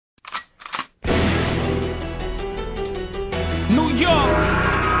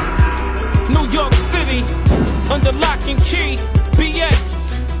Underlock and key,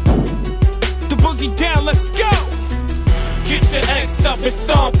 BX. The boogie down, let's go. Get your ex up and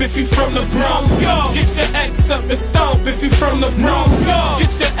stomp if you from the Bronx. Yo. Get your ex up and stomp if you from the Bronx. Yo.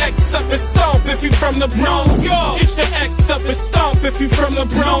 Get your ex up and stomp if you from the Bronx. Yo. Get your ex up and stomp if you from the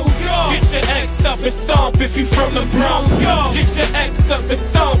Bronx. Yo. Get your ex up and stomp if you from the Bronx. Yo. Get your ex up and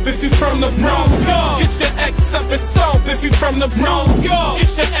stomp if you from the Bronx. Yo. Get your ex up and stomp if you from the Bronx. Yo.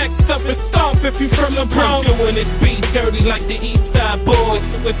 Get your ex up and stomp if you from the Bronx. I'm doing this beat dirty like the East Side Boys.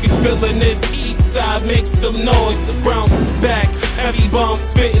 So if you feeling this East Side, make some noise. The Bronx is back. Heavy bomb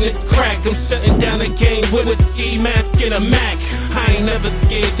spitting this crack. I'm shutting down the game with a ski mask and a Mac. I ain't never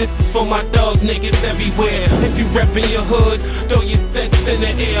scared, this is for my dog niggas everywhere. If you reppin' your hood, throw your sets in the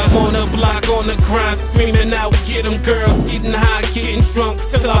air. I'm on the block, on the grind, screaming out, get them girls. Getting high, getting drunk,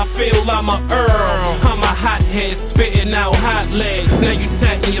 till I feel I'm a Earl. I'm a hothead, spitting out hot lead. Now you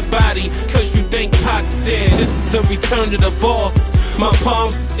tatting your body, cause you think Pac's dead. This is the return to the boss. My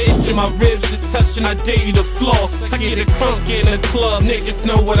palms is itching, my ribs is touching, I dare you to floss. I get a crunk in a club, niggas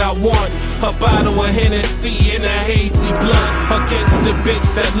know what I want. A bottle of Hennessy and a hazy blunt. Against the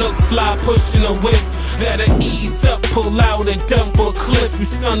bitch that look fly, pushing a whip. That'll ease up, pull out and dump a clip. You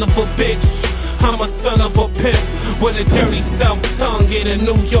son of a bitch, I'm a son of a pimp with a dirty South tongue and a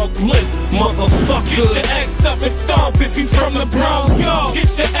New York lip, motherfucker. Get your ex up and stomp if you from the Bronx. Yo.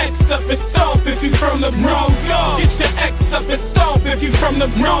 Get your ex up and stomp if you from the Bronx. Yo. Get your ex up and stomp if you from the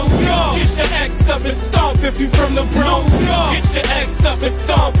Bronx. Yo. Get your ex up and stomp if you from the Bronx. Yo. Get your ex up and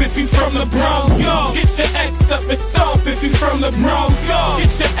stomp if you from the Bronx. Yo. Get your ex up and stomp if you from the Bronx. Yo.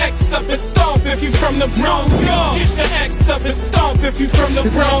 Get your ex up and stomp if you from the Bronx. Yo. Get your ex up and stomp if you from the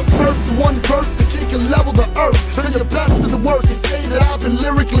Bronx. First one verse to kick and level the earth. From the best to the worst, they say that I've been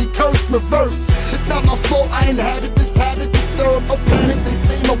lyrically cursed, reverse. It's not my fault, I inhabit this habit, disturb or panic. They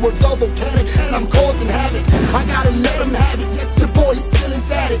say my words are volcanic, and I'm causing havoc. I gotta let them have it, yes your boy still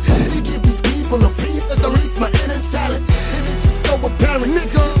is at it. He give these people a piece as I release my inner talent. And it's just so apparent,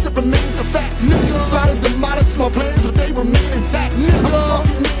 nigga, it remains a fact. Nigga, try to demolish my plans, but they remain intact. Nigga, I'm a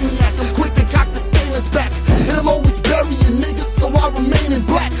fucking maniac, I'm quick to cock the stainless back. And I'm always burying niggas, so I remain in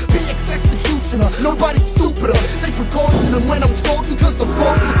black. BX executioner, nobody's stupider. Take precaution and when I'm talking, cause the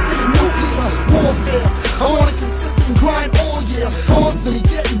folks consider nuclear warfare. I'm on a consistent grind all year, constantly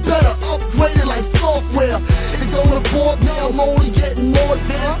getting better, upgraded like software. It don't abort now, I'm only getting more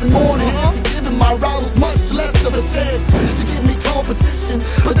advanced and more enhanced, and giving my rivals much less of a chance to give me competition,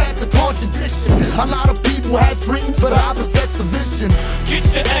 but that's a contradiction. A lot of people have dreams, but I possess a vision. Get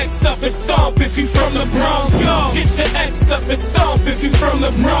your ex up and stomp if you from the Bronx. Yo. Get your ex up and stomp if you from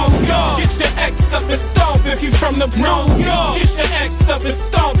the Bronx. Yo. Get your ex up and stomp if you from the Bronx. Yo. Get your ex up and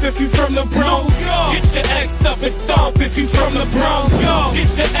stomp if you from the Bronx. Yo. Get your ex up and stomp if you from the Bronx. Yo.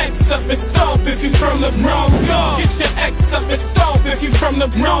 Get your ex up and stomp if you from the Bronx. Yo. Get your ex up and stomp if you from the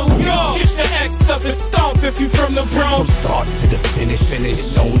Bronx. Yo. Get your ex up and stomp if you from the Bronx. From start to the finish,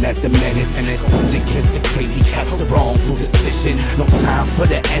 known as the menace, and it's only gets a crazy cats a wrongful decision. No time for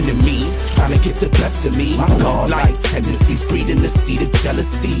the enemy trying to get the best of me. My godlike tendencies breeding the seed of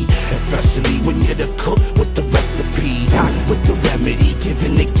jealousy, especially when you're the cook with the recipe, not with the remedy,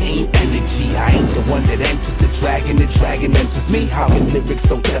 giving the game energy. I ain't the one that enters the dragon enters me. How can lyrics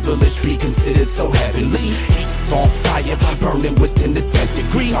so devilish be considered so heavenly? Heat's on fire, burning within the 10th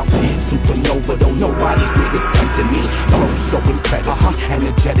degree. I'm the hit supernova, though nobody's niggas tempting me. Flow so incredibly,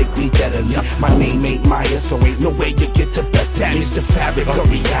 energetically deadly. My name ain't Maya, so ain't no way you get the best. Damage the fabric of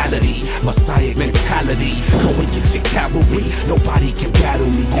reality, messiah mentality. Go and get your cavalry, nobody can battle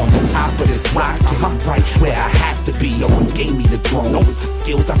me. On the top of this rock, I'm right where I have to be. No one gave me the throne, no with the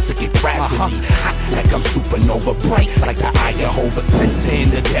skills I took it gradually. Hot like I'm supernova, bright like the Idaho center in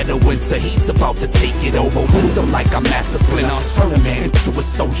the dead of winter. He's about to take it over, wisdom like a master splinter. Turn a man into a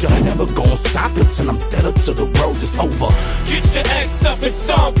soldier, never gonna stop it till I'm dead up till the road is over. Get your ex up and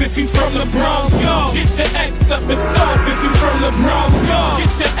stomp if you from the Bronx. Yo. Get your ex up and stomp if you from the Bronx. Yo.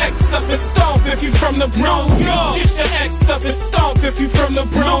 Get your ex up and stomp if you from the Bronx. Yo. Get your ex up and stomp if you from the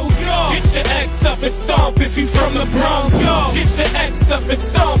Bronx. Yo. Get your ex up and stomp if you from the Bronx. Yo. Get your ex up and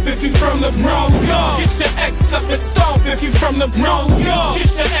stomp if you from the Bronx. Yo. Get your ex up and stomp if you from the Bronx. Yo.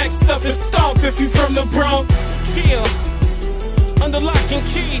 Get your ex up and stomp if you from the Bronx. Yeah. Underlock and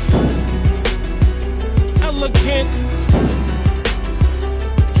key. Elegance.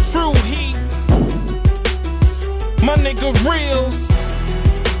 True heat. My nigga Reels.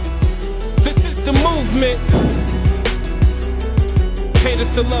 This is the movement.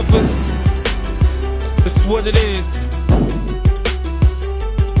 Haters to lovers. This is what it is.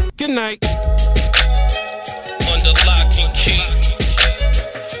 Good night. Underlock and key.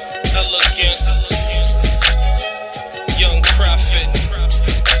 Elegance.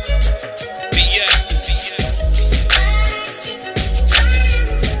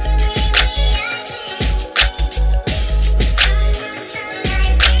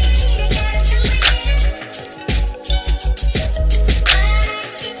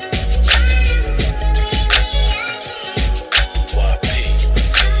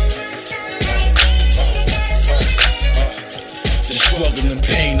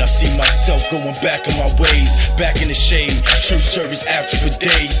 myself going back in my ways. Back in the shade, church service after for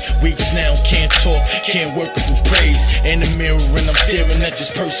days. Weeks now, can't talk, can't work up with praise. In the mirror and I'm staring at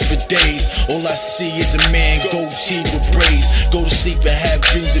this person for days. All I see is a man, goatee with braids. Go to sleep and have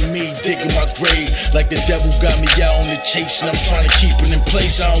dreams of me digging my grave. Like the devil got me out on the chase and I'm trying to keep it in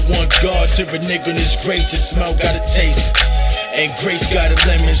place. I don't want God to renege on his grace. The smell got a taste and grace got a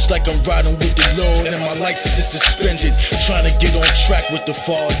lemons. Like I'm riding with the Lord and my license is suspended. Trying to get on track with the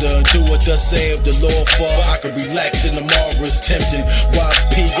Father and do what thus say of the Lord. For I can relax and tomorrow is tempting.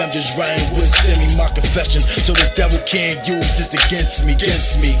 YP, I'm just riding with Semi, my confession. So the devil can't use this against me.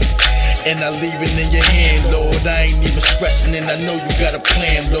 And I leave it in your hand, Lord. I ain't even stressing and I know you got a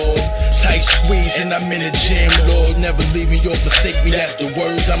plan, Lord. Tight squeeze and I'm in the gym, Lord. Never leave me or forsake me, that's the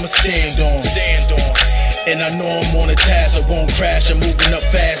words I'ma stand on. And I know I'm on a task, I won't crash. I'm moving up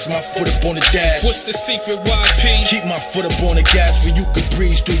fast, my foot up on the dash. What's the secret, YP? Keep my foot up on the gas where you can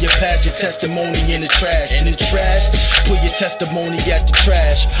breeze through your past. Your testimony in the trash. In the trash, put your testimony at the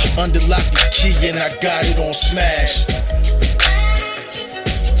trash. Underlock the key and I got it on smash.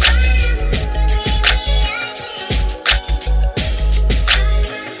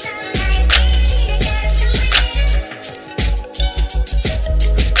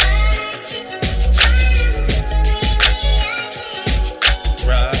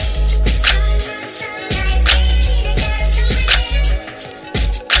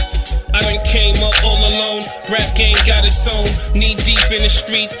 All alone, rap game got its own. Knee deep in the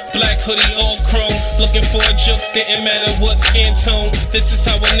streets, black hoodie all chrome. Looking for a jokes, didn't matter what skin tone. This is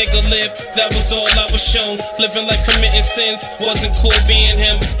how a nigga lived, that was all I was shown. Living like committing sins, wasn't cool being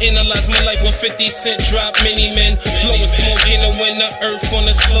him. Analyze my life when 50 Cent dropped many men. Blowing smoke in the winter, earth on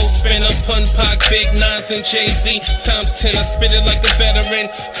a slow spin. I'm Pun Pac, Big Nas and Jay-Z times 10. I spit it like a veteran,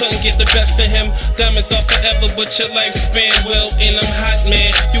 couldn't get the best of him. Diamonds are forever, but your lifespan will. And I'm hot,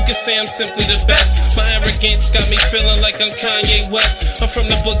 man, you can say I'm simply the best. My arrogance got me feeling like I'm Kanye West. I'm from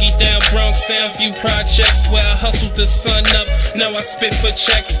the boogie down Bronx, Soundview projects, where I hustled the sun up, now I spit for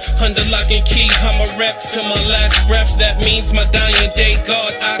checks. Underlock and key, I'm a rep to my last breath. That means my dying day,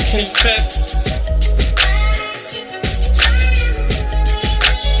 God, I confess.